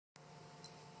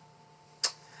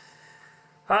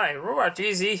Hi, Robot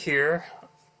DZ here.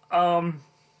 Um,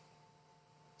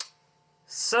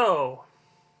 so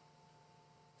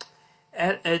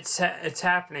it's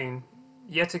happening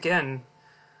yet again.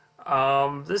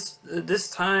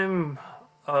 This time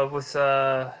with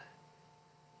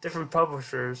different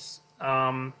publishers.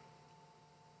 Honestly,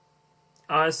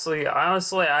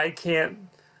 I can't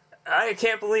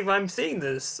believe I'm seeing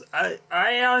this. I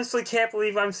honestly can't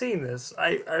believe I'm seeing this.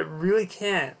 I really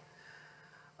can't.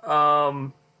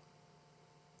 Um,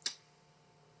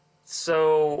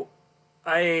 so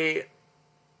I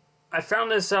I found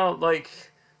this out like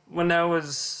when I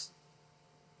was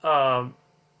um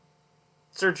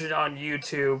searching on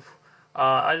YouTube.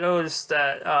 I noticed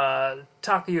that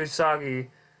Takayusagi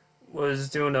was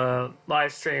doing a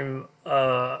live stream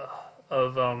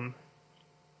of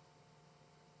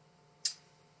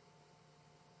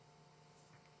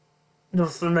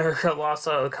North America Lost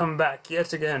coming back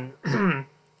yet again.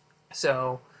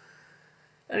 So,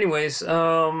 anyways,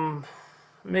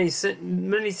 many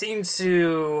things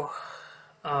to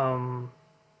um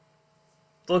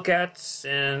look at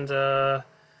and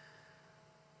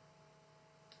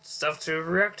stuff to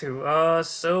react to.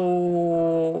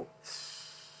 So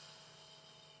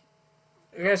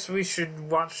I guess we should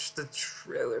watch the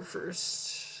trailer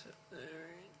first.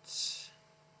 Alright.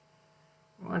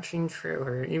 Watching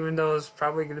trailer, even though it's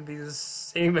probably going to be the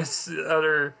same as the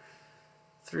other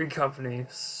three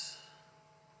companies.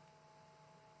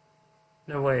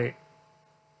 No, wait.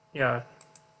 Yeah.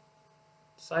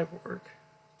 Cyborg.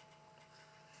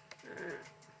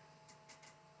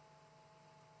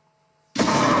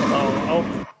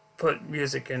 I'll put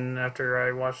music in after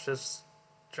I watch this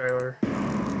trailer.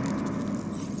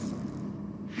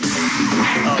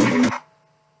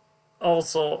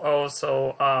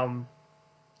 Also,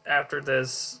 after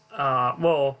this,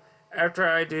 well, after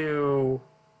I do,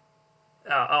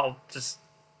 I'll just,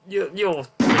 you'll.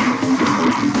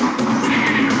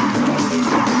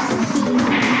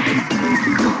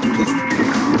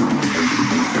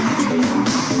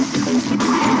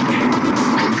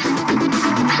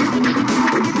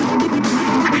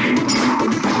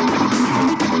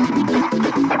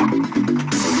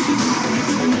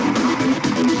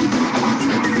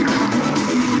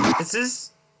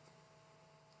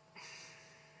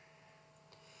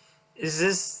 Is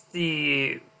this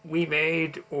the We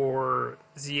Made or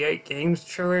Z8 Games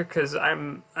trailer? Because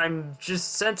I'm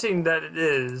just sensing that it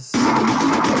is.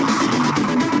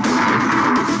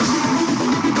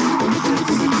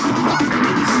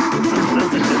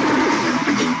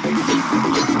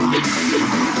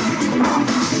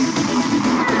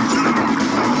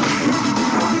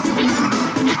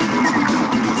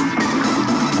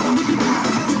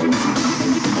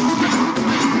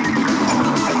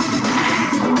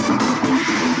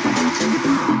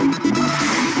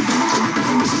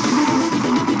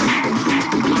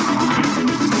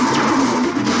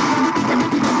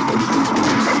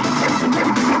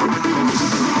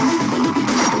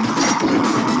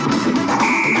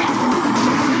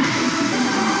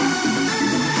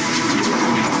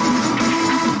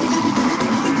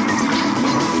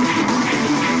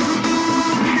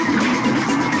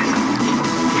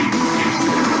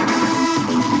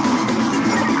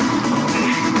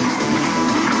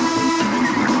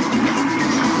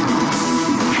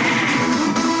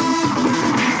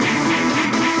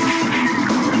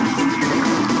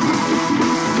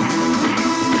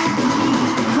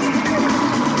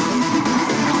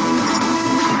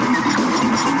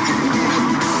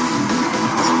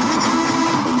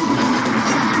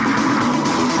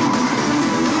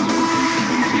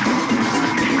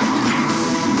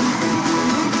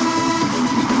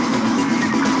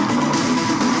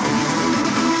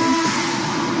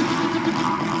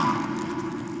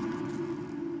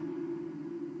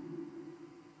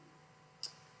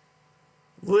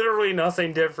 Literally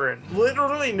nothing different.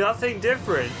 Literally nothing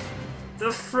different.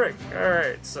 The frick.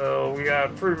 Alright, so we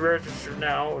got pre-registered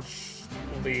now, which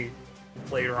will be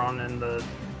later on in the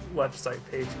website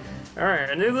page.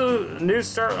 Alright, a new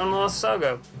start on Lost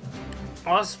Saga.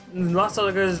 Lost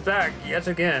Saga is back yet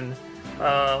again.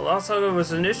 Lost Saga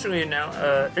was initially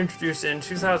introduced in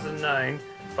 2009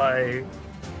 by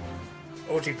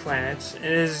OG Planet, and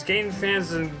has gained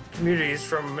fans and communities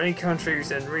from many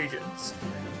countries and regions.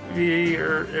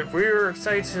 We're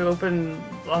excited to open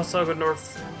Lost Saga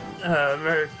North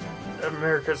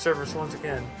America servers once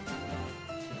again.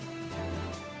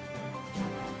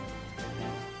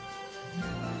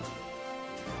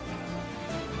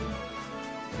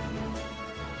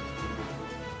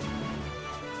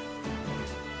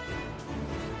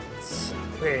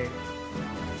 Wait.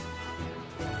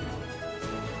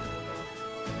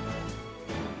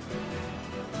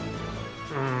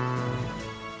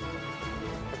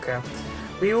 Okay.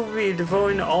 We will be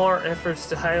devoting all our efforts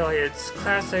to highlight its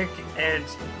classic and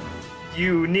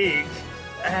unique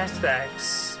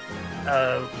aspects.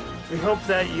 We hope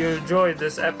that you enjoyed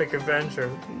this epic adventure.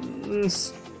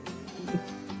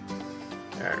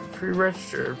 Alright,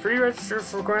 pre-register. Pre-register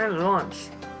for grand launch.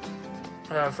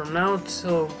 From now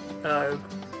till the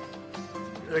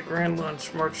grand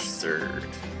launch March 3rd.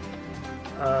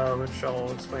 Which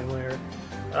I'll explain later.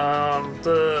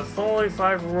 The following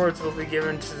 5 rewards will be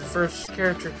given to the first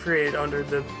character created under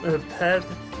the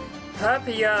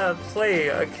Papaya Play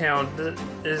account that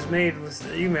is made with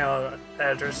the email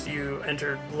address you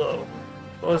entered below.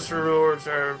 Most rewards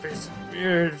are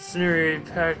scenery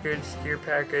package, gear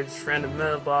package, random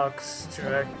mailbox, 2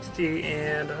 XP,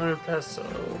 and 100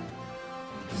 peso.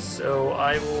 So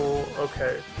I will.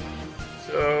 Okay.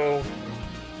 So.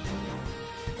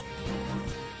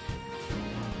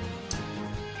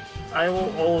 I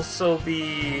will also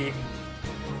be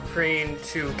creating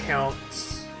 2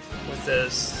 accounts with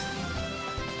this.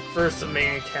 First, a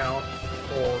main account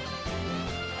for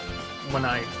when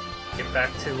I get back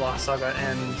to Lost Saga,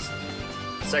 and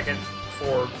second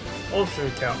for Ultra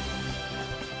account.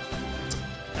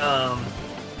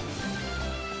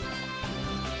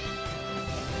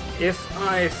 If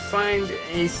I find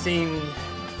anything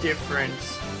different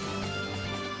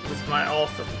with my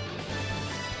alt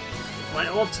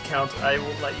account, I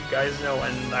will let you guys know,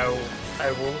 and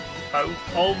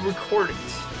I'll record it.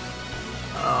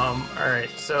 Alright,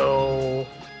 so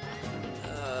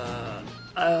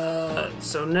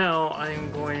so now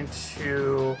I'm going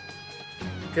to,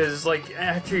 because like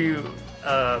after you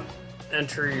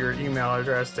enter your email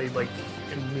address, they like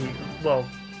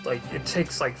like it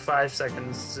takes like 5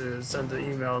 seconds to send the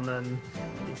email, and then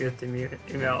you get the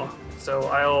email. So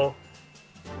I'll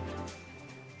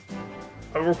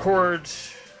record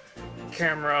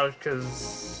camera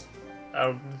because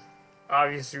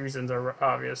obvious reasons are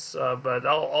obvious, but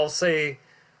I'll say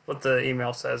what the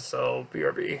email says, so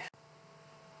BRB.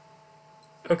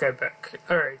 Okay, back.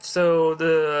 Alright, so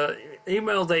the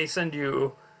email they send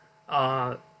you,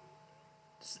 the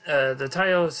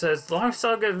title says, Lost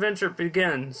Saga Adventure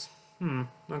begins.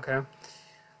 Okay.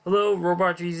 Hello,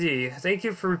 Robot GZ. Thank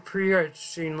you for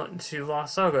pre-registering to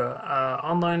Lost Saga,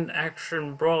 online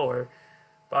action brawler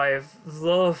by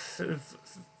Velofe.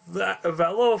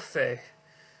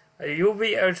 You'll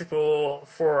be eligible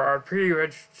for our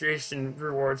pre-registration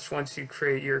rewards once you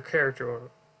create your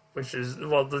character, which is,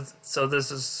 well, so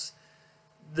this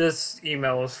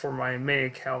email is for my main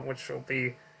account, which will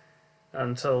be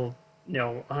until,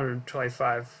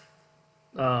 125.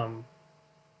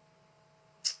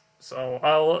 So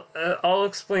I'll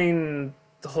explain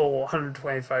the whole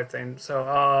 125 thing.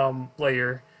 So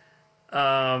later.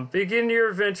 Begin your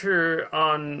adventure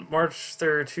on March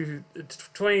 3rd,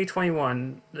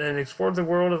 2021, and explore the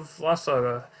world of Lost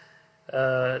Saga.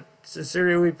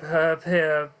 Sincerely,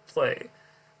 Papaya Play.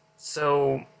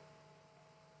 So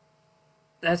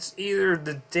that's either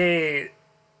the day,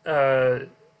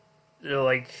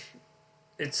 like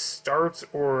it starts,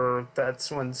 or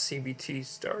that's when CBT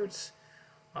starts.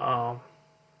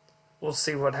 We'll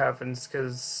see what happens,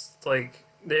 because like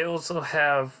they also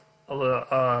have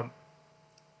a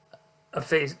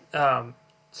face.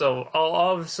 So I'll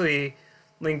obviously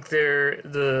link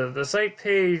the site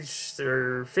page,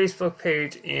 their Facebook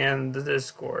page, and the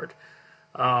Discord.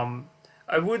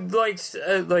 I would like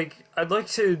to, I'd like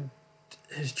to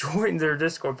join their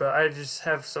Discord, but I just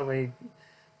have so many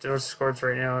Discords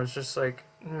right now. It's just like,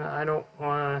 I don't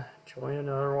want to join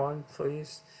another one,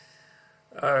 please.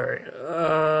 Alright,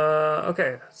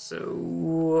 okay,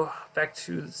 so back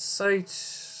to the site.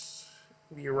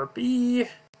 BRB.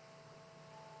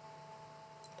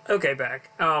 Okay,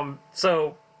 back.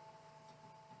 So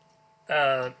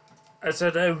I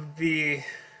said I would be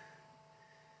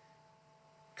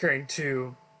creating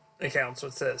 2 accounts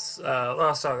with this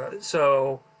Lost Saga.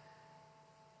 So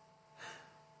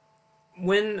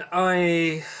when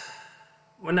I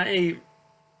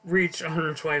reach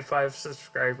 125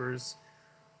 subscribers,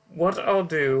 what I'll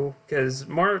do, because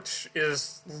March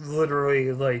is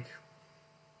literally like,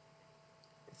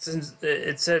 since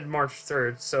it said March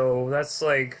 3rd, so that's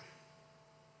like,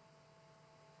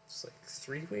 it's like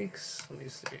 3 weeks. Let me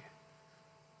see.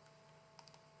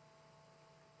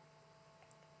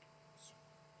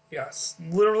 Yes,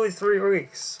 literally 3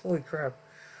 weeks. Holy crap.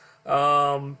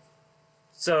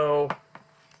 So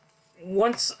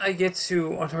once I get to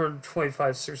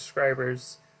 125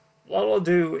 subscribers, what I'll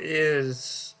do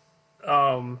is,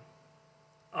 I'll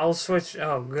switch.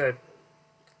 Oh, good.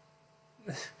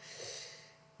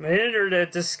 My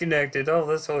internet disconnected. Oh,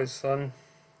 that's always fun.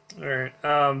 Alright,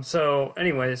 so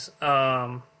anyways,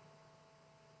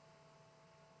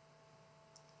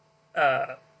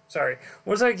 sorry.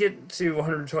 Once I get to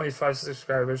 125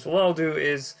 subscribers, what I'll do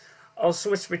is I'll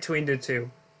switch between the two.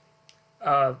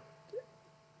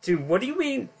 Dude, what do you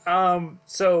mean?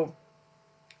 So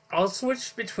I'll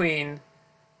switch between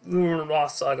Lunar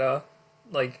Lost Saga.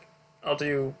 Like, I'll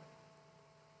do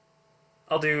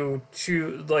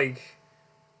two, like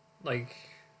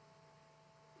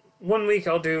 1 week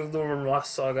I'll do Lunar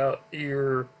Lost Saga.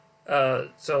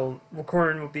 So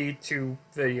recording will be 2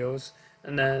 videos,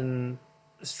 and then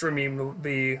streaming will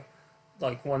be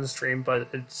like 1 stream,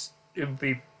 but it would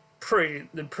be pretty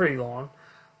long.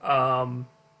 And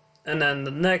then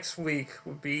the next week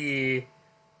would be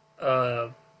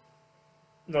North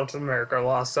America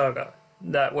Lost Saga.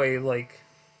 That way, like,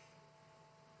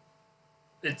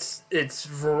 it's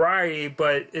variety,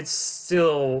 but it's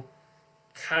still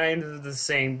kind of the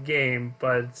same game,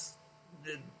 but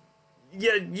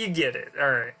yeah, you get it.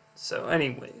 Alright, so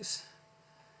anyways.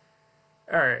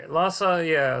 Alright, Lost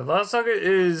Saga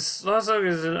is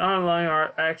an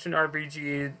online action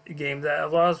RPG game that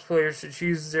allows players to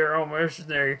choose their own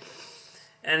mercenary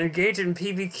and engage in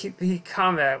PvP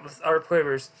combat with other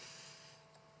players.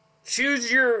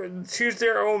 Choose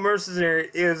their own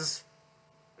mercenary is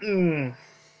you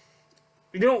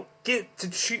don't get to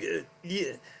choose.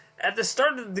 At the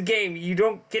start of the game, you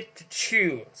don't get to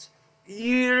choose.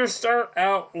 You start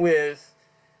out with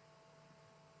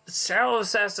Shadow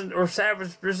Assassin or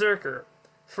Savage Berserker.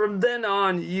 From then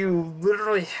on, you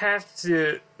literally have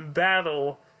to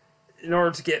battle in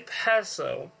order to get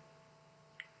Paso.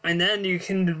 And then you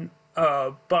can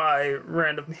buy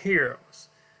random heroes.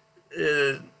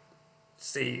 Let's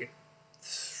see,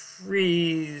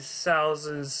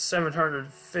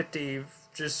 3,750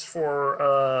 just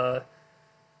for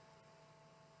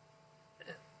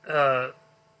a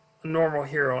normal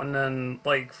hero, and then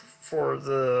like for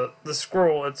the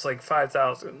scroll it's like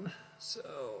 5,000. So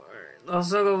alright,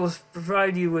 also will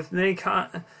provide you with many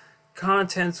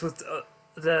contents with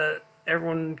that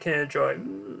everyone can enjoy.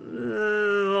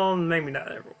 Well, maybe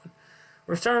not everyone.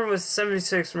 We're starting with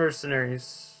 76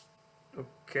 mercenaries.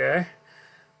 Okay.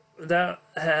 That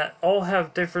all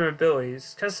have different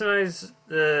abilities. Customize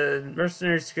the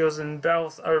mercenary skills and battle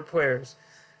with other players.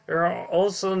 There are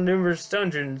also numerous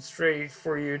dungeons ready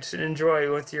for you to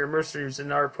enjoy with your mercenaries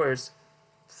and other players.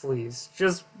 Please,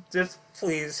 just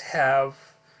please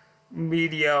have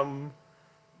medium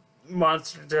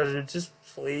monster dungeon. Just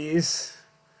please.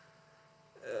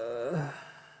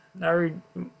 What?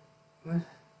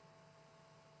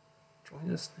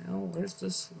 Join us now? Where's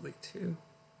this lead to?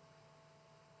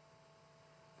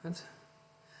 What?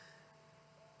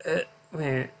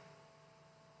 Wait.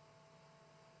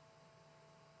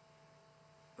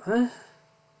 What?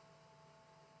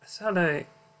 I thought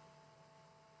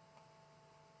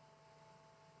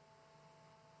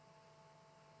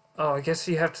Oh, I guess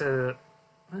you have to...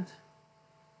 What?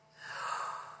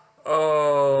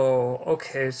 Oh,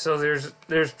 okay, so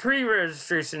there's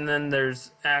pre-registration, then there's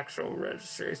actual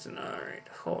registration. Alright,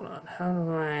 hold on. How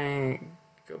do I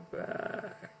go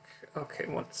back? Okay,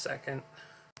 1 second.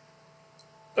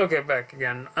 Okay, back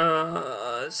again.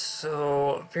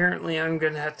 So apparently I'm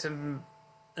gonna have to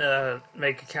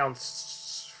make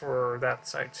accounts for that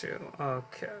site too.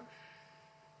 Okay.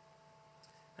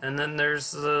 And then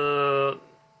there's the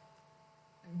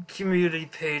community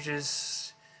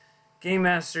pages, Game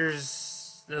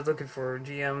Masters, they're looking for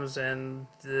GMs, and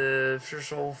the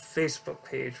official Facebook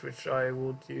page, which I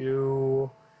will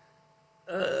do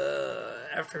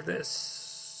after this.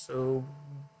 So,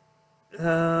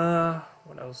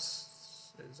 what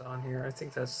else is on here? I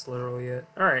think that's literally it.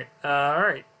 Alright,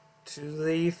 to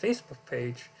the Facebook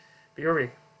page. Be ready.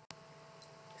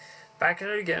 Back at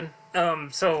it again.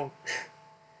 So,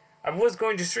 I was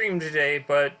going to stream today,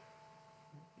 but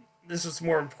this was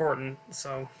more important,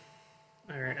 so...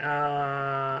 Alright,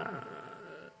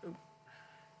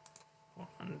 hold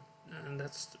on, and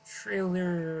that's the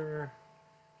trailer.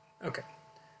 Okay.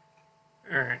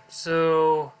 Alright,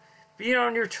 so... Be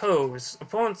on your toes.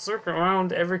 Opponents lurk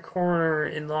around every corner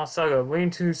in Lost Saga,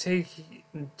 waiting to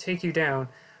take you down.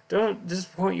 Don't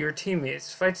disappoint your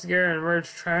teammates. Fight together and emerge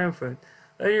triumphant.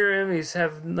 Let your enemies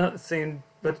have nothing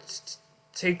but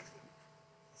take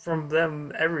from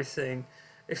them everything.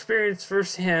 Experience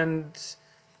firsthand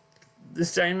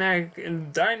this dynamic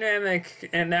and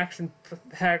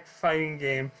action-packed fighting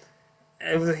game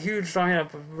with a huge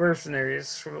lineup of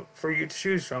mercenaries for you to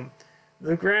choose from.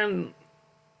 The grand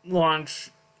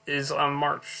launch is on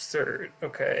March 3rd.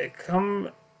 Okay, come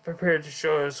prepared to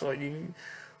show us what you've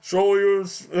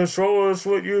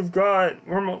got.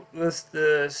 We're with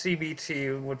the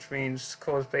CBT, which means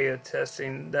closed beta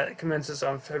testing, that commences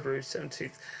on February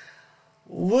 17th.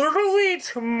 literally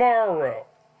tomorrow.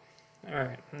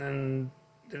 Alright, and then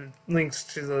the links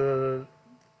to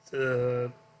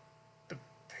the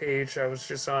page I was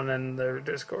just on in their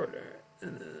Discord.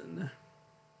 And then,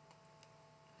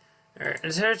 alright,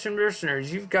 attention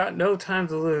mercenaries, you've got no time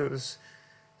to lose.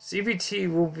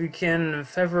 CBT will begin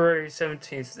February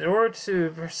 17th. In order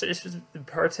to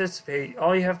participate,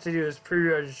 all you have to do is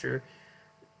pre-register.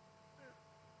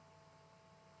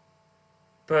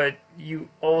 But you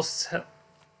also...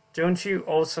 Don't you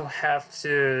also have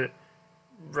to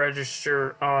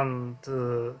register on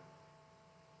the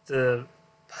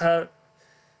Papaya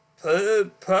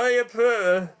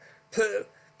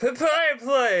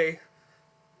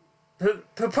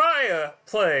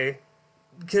Play,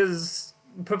 because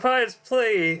Papayas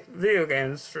play video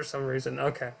games for some reason.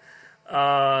 Okay.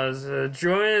 So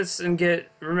join us and get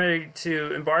ready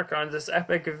to embark on this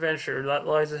epic adventure that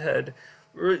lies ahead.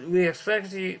 We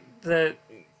expect that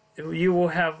you will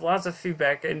have lots of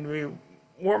feedback, and we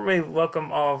warmly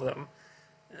welcome all of them.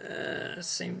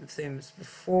 Same theme as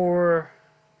before.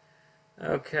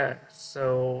 Okay,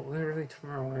 so literally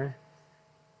tomorrow, right?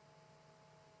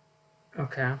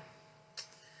 Okay.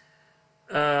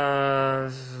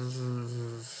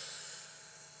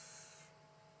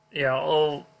 Yeah,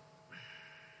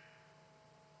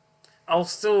 I'll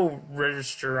still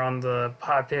register on the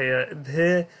Papaya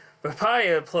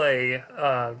Play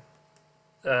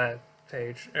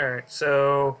page. Alright,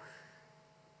 so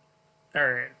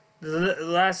alright. The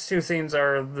last two things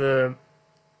are the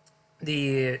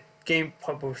game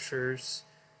publishers.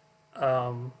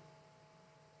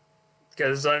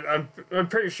 Because I'm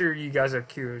pretty sure you guys are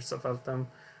curious about them.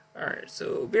 Alright,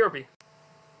 so BRB.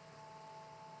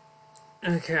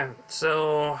 Okay,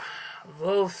 so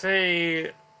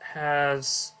Lo-Fi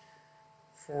has,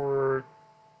 for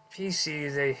PC,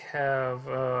 they have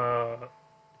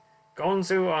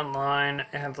Gonzu Online,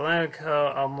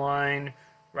 Atlantica Online,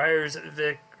 Riders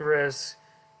Vigorous,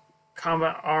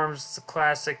 Combat Arms the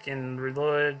Classic, and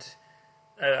Reloaded.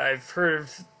 I've heard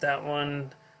of that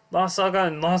one. Lost Saga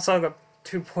and Lost Saga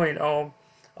 2.0.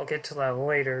 I'll get to that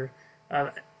later.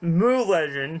 Moo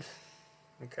Legend.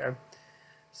 Okay.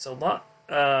 So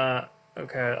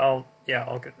okay. I'll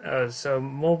get. So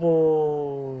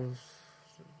mobile.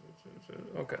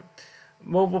 Okay.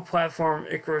 Mobile platform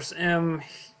Icarus M.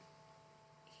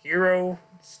 Hero.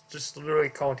 It's just literally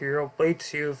called Hero. Blade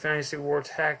 2. Fantasy War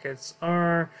Tactics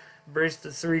R. Embrace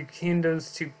the Three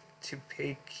Kingdoms to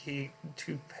PK.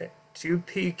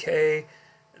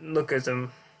 Lookism.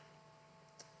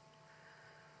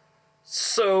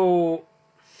 So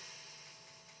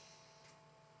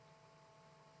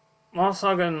Lost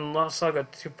Saga and Lost Saga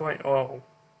 2.0.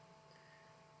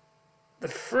 The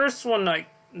first one,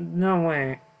 no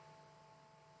way.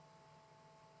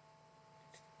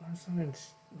 Lost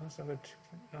Saga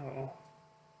 2.0.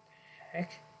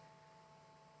 Heck.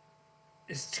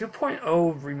 Is 2.0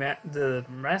 the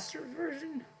remastered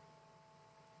version?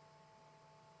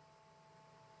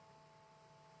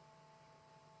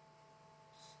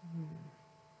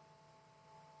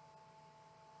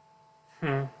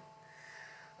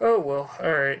 Oh well,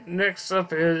 alright. Next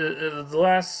up is the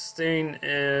last thing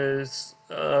is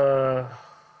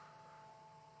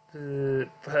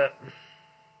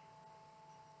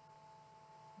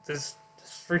this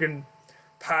freaking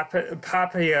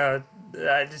Papaya.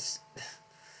 This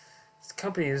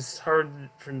company is hard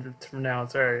to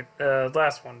pronounce. Alright,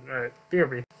 last one. Alright,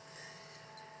 BRB.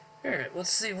 Alright, let's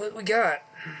see what we got.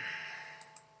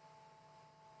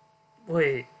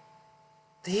 Wait,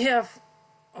 they have,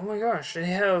 oh my gosh, they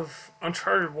have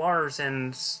Uncharted Waters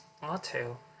and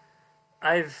Latte.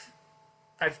 I've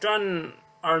done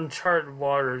Uncharted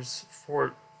Waters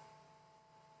for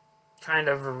kind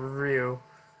of a review.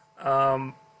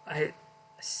 I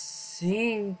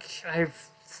think I've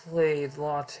played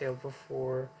Latte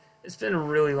before. It's been a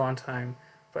really long time,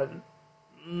 but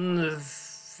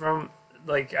from,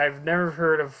 I've never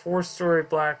heard of 4-Story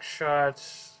Black Shot,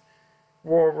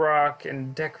 War Rock,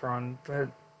 and Decron, but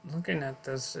looking at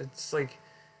this, it's like,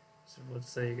 so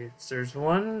let's say there's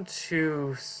 1,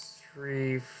 2,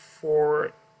 3,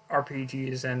 4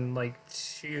 RPGs and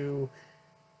 2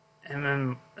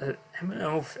 MMO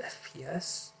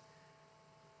FPS.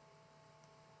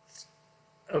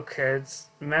 Okay, it's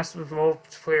massive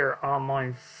multiplayer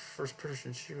online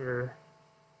first-person shooter.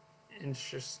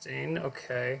 Interesting.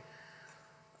 Okay.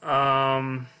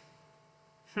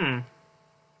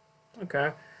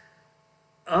 Okay.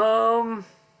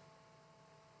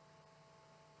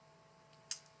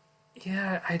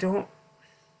 Yeah, I don't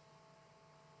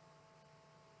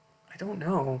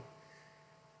know.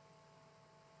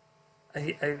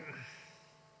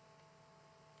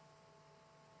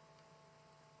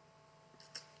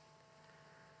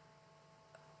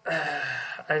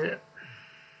 I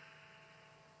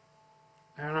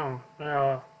don't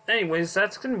know. Anyways,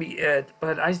 that's gonna be it.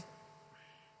 But I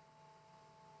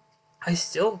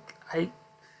still,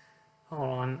 hold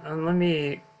on, and let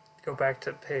me go back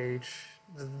to the page,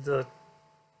 the,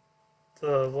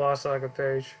 the Lost Saga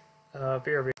page,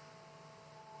 BRB.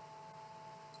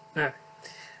 Yeah.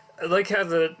 I like how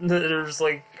there's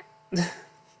like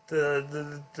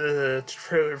the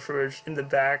trailer footage in the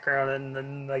background, and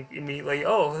then like immediately,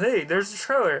 oh hey, there's a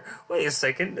trailer. Wait a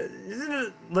second, isn't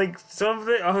it like some of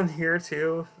it on here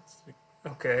too?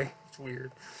 Okay, it's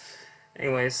weird.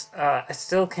 Anyways, I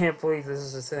still can't believe this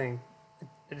is a thing.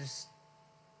 I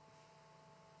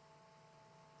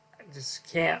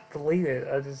just can't believe it.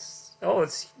 Oh,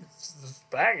 it's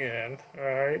back again. All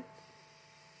right.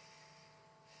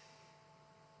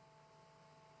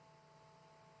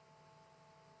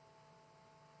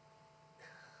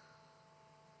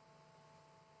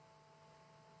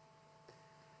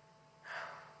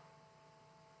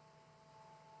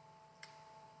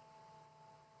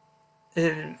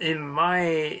 In in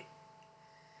my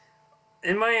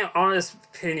in my honest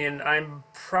opinion, I'm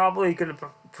probably gonna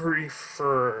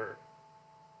prefer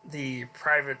the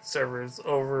private servers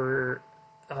over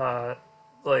uh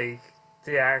like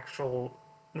the actual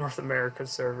North America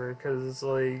server, because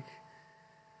they'll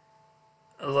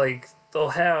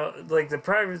have like the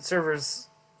private servers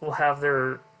will have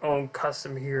their own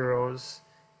custom heroes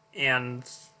and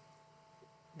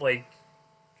like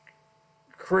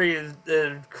creative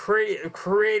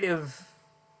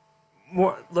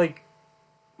more like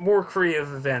more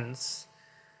creative events,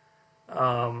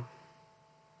 um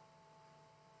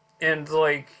and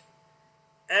like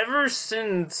ever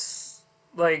since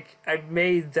like I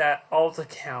made that alt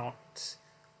account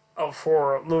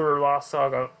for Lunar Lost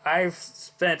Saga, I've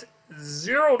spent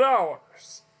 $0,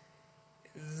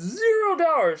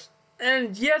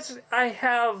 and yet I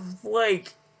have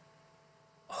like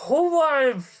a whole lot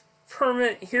of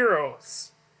permanent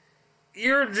heroes.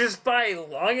 Either just by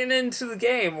logging into the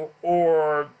game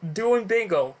or doing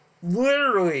bingo.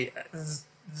 Literally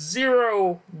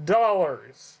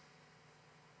 $0.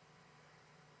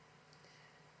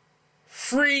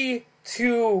 Free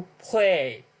to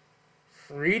play.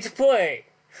 Free to play.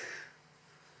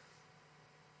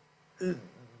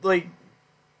 Like,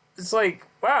 it's like,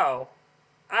 wow,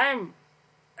 I'm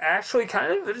actually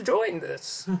kind of enjoying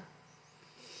this.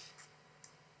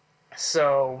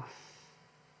 So,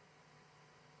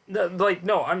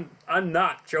 no, I'm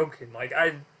not joking. Like,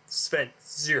 I spent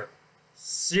zero.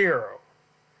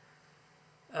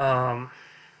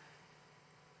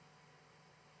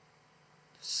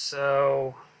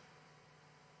 So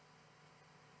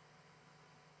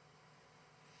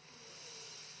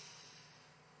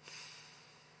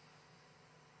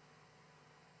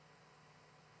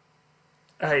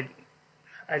I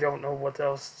don't know what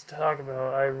else to talk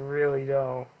about. I really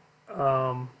don't.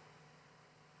 Um,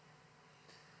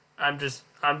 I'm just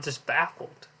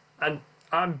baffled. I'm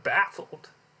baffled.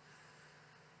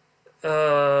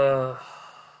 Uh,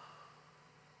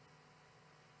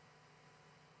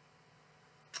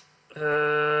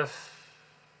 uh,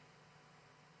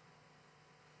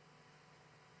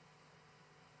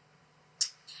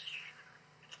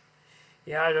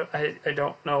 yeah, I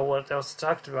don't know what else to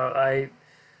talk about. I,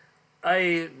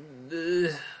 I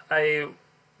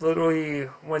literally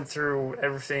went through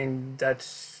everything that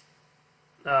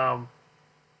um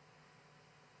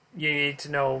you need to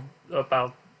know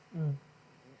about.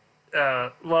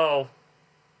 Well,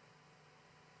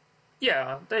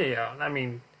 yeah, yeah. I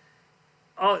mean,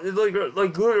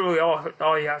 like literally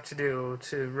all you have to do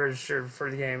to register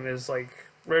for the game is like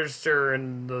register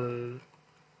in the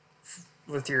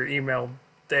with your email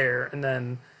there, and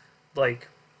then like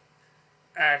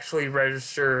actually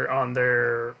register on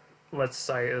their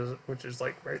website, which is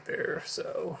like right there.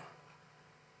 So,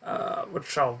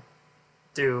 which I'll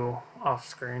do off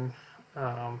screen,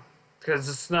 because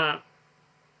it's not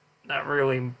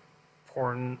really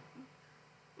important.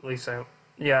 At least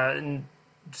yeah, and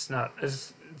it's not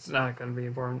going to be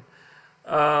important.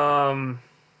 Um,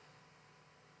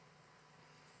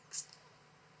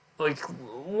 like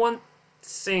one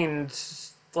thing,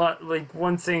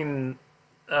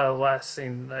 last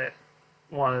thing that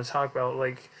I wanted to talk about,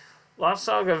 like Lost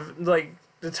Saga, like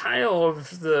the title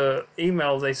of the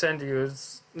email they send you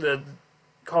is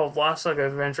called Lost Saga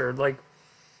Adventure. Like,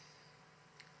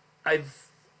 I've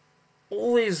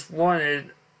always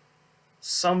wanted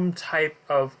some type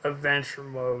of adventure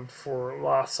mode for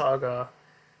Lost Saga.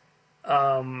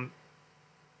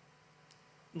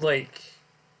 Like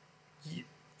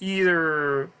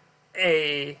either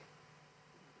a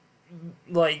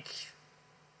like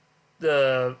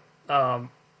the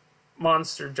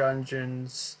monster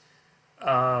dungeons,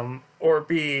 or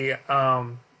B,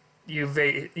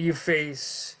 you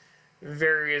face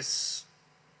various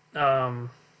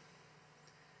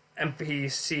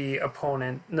NPC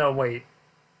opponent. No, wait,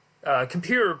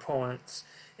 computer opponents,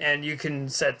 and you can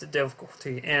set the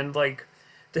difficulty. And like,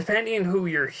 depending who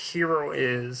your hero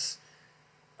is,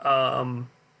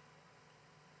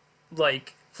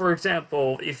 like for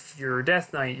example, if you're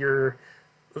Death Knight,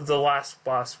 the last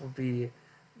boss would be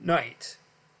Knight.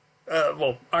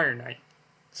 Well, Iron Knight.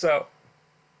 So,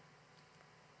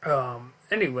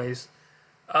 anyways,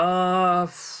 yeah,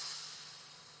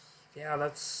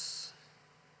 that's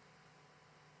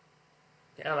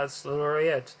literally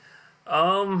it.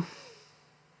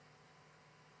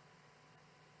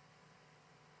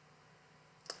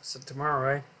 So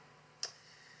tomorrow, right?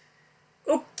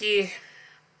 Okay.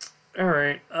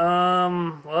 Alright,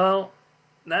 well,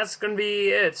 that's gonna be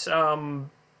it.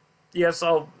 Yes,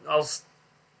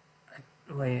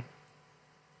 wait.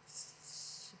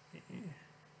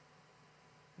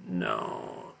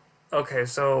 No. Okay,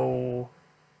 so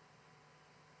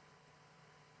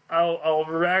I'll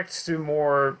react to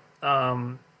more,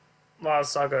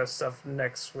 Lost Saga stuff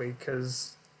next week,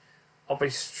 because I'll be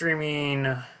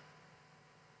streaming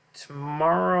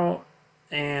tomorrow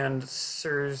and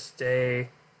Thursday,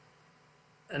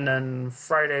 and then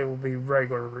Friday will be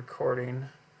regular recording.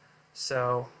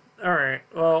 So, alright,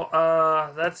 well,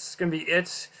 that's gonna be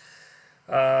it.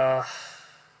 Oh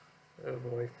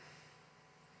boy.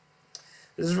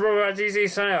 This is Robot GZ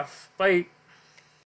signing off. Bye.